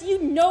of Christ,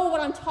 you know what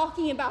I'm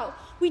talking about.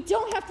 We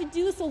don't have to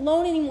do this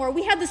alone anymore.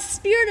 We have the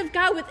Spirit of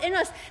God within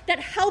us that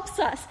helps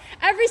us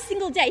every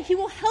single day. He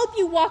will help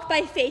you walk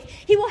by faith.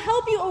 He will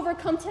help you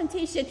overcome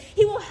temptation.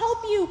 He will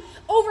help you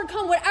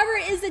overcome whatever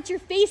it is that you're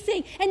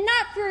facing, and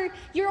not for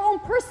your own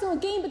personal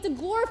gain, but to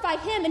glorify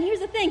Him. And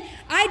here's the thing.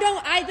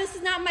 This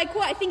is not my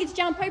quote. I think it's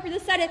John Piper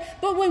that said it.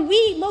 But when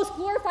we most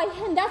glorify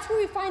Him, that's where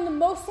we find the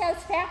most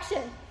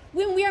satisfaction.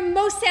 When we are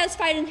most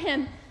satisfied in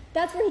Him,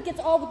 that's where He gets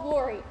all the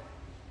glory.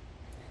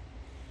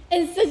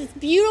 And it's this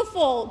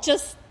beautiful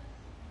just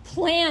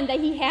plan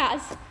that He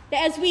has,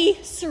 that as we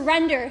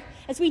surrender,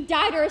 as we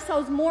die to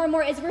ourselves more and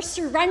more, as we're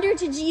surrendered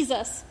to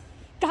Jesus,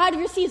 God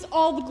receives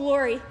all the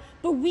glory,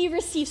 but we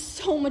receive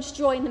so much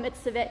joy in the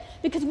midst of it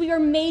because we are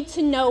made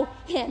to know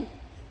Him.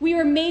 We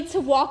were made to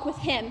walk with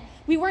Him.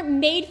 We weren't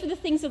made for the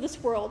things of this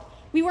world.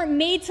 We weren't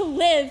made to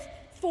live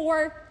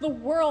for the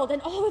world and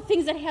all the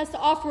things that it has to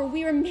offer.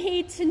 We were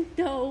made to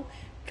know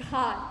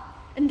God.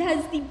 And that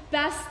is the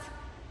best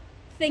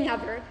thing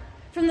ever.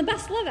 From the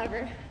best love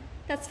ever.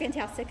 That's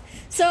fantastic.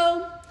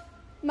 So,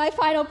 my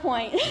final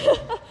point.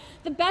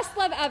 The best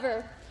love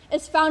ever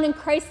is found in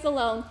Christ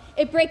alone.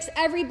 It breaks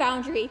every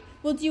boundary,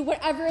 will do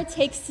whatever it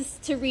takes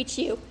to reach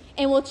you,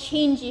 and will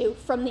change you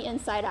from the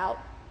inside out.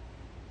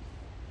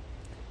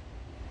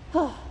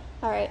 All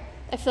right.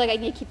 I feel like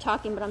I need to keep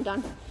talking, but I'm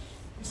done.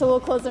 So we'll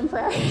close in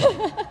prayer.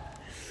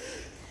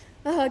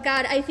 Oh,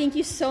 God, I thank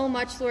you so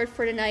much, Lord,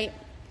 for tonight.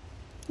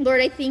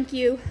 Lord, I thank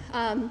you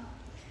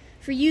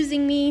for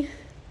using me.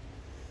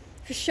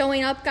 for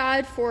showing up,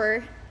 God,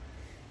 for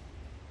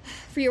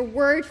your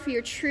word, for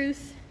your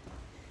truth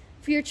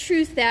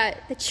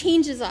that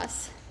changes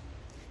us,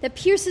 that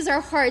pierces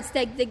our hearts,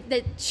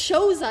 that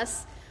shows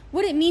us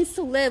what it means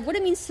to live, what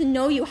it means to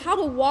know you, how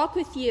to walk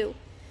with you.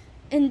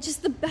 And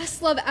just the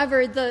best love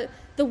ever,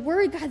 the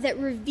word, God, that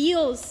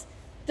reveals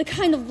the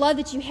kind of love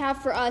that you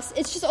have for us.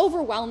 It's just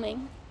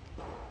overwhelming.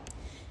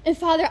 And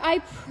Father, I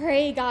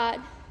pray,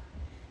 God,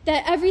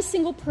 that every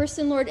single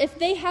person, Lord, if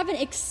they haven't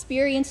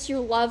experienced your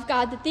love,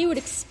 God, that they would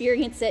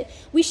experience it.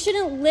 We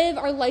shouldn't live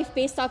our life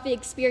based off the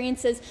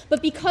experiences,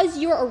 but because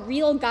you're a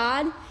real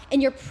God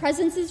and your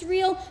presence is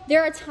real,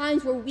 there are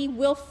times where we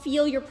will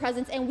feel your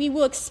presence and we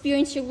will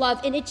experience your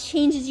love, and it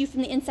changes you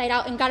from the inside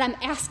out. And God, I'm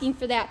asking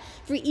for that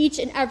for each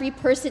and every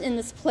person in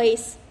this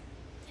place.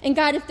 And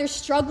God, if they're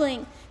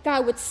struggling,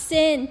 God, with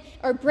sin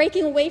or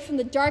breaking away from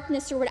the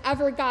darkness or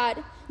whatever,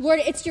 God, Lord,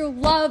 it's your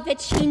love that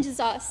changes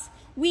us.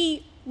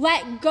 We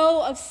let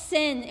go of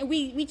sin, and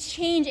we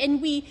change,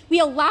 and we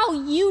allow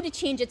you to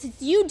change it.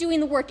 It's you doing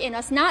the work in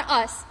us, not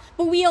us.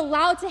 But we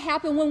allow it to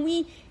happen when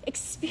we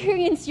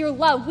experience your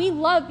love. We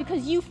love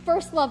because you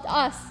first loved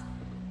us.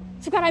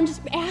 So God, I'm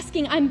just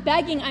asking, I'm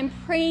begging, I'm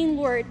praying,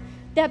 Lord,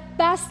 that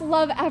best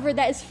love ever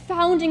that is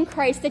found in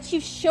Christ, that you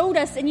showed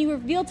us and you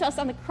revealed to us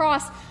on the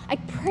cross. I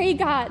pray,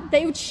 God,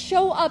 that it would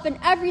show up in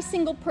every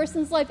single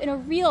person's life in a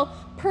real,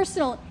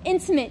 personal,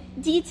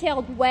 intimate,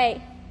 detailed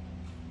way.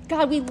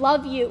 God, we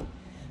love you.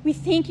 We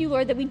thank you,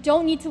 Lord, that we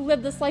don't need to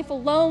live this life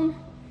alone.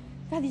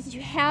 God, that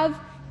you have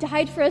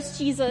died for us,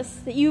 Jesus,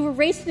 that you were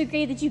raised from the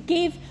grave, that you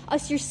gave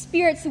us your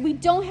spirit so we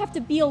don't have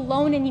to be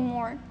alone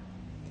anymore.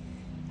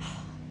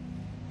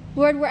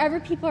 Lord, wherever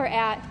people are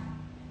at,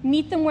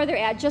 meet them where they're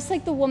at, just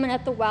like the woman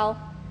at the well.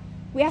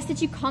 We ask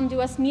that you come to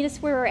us, meet us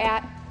where we're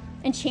at,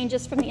 and change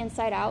us from the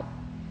inside out.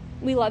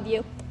 We love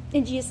you.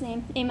 In Jesus'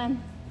 name,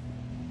 amen.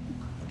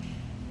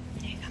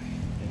 There you go.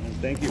 Amen.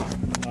 Thank you.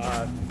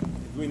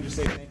 We can just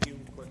say thank you.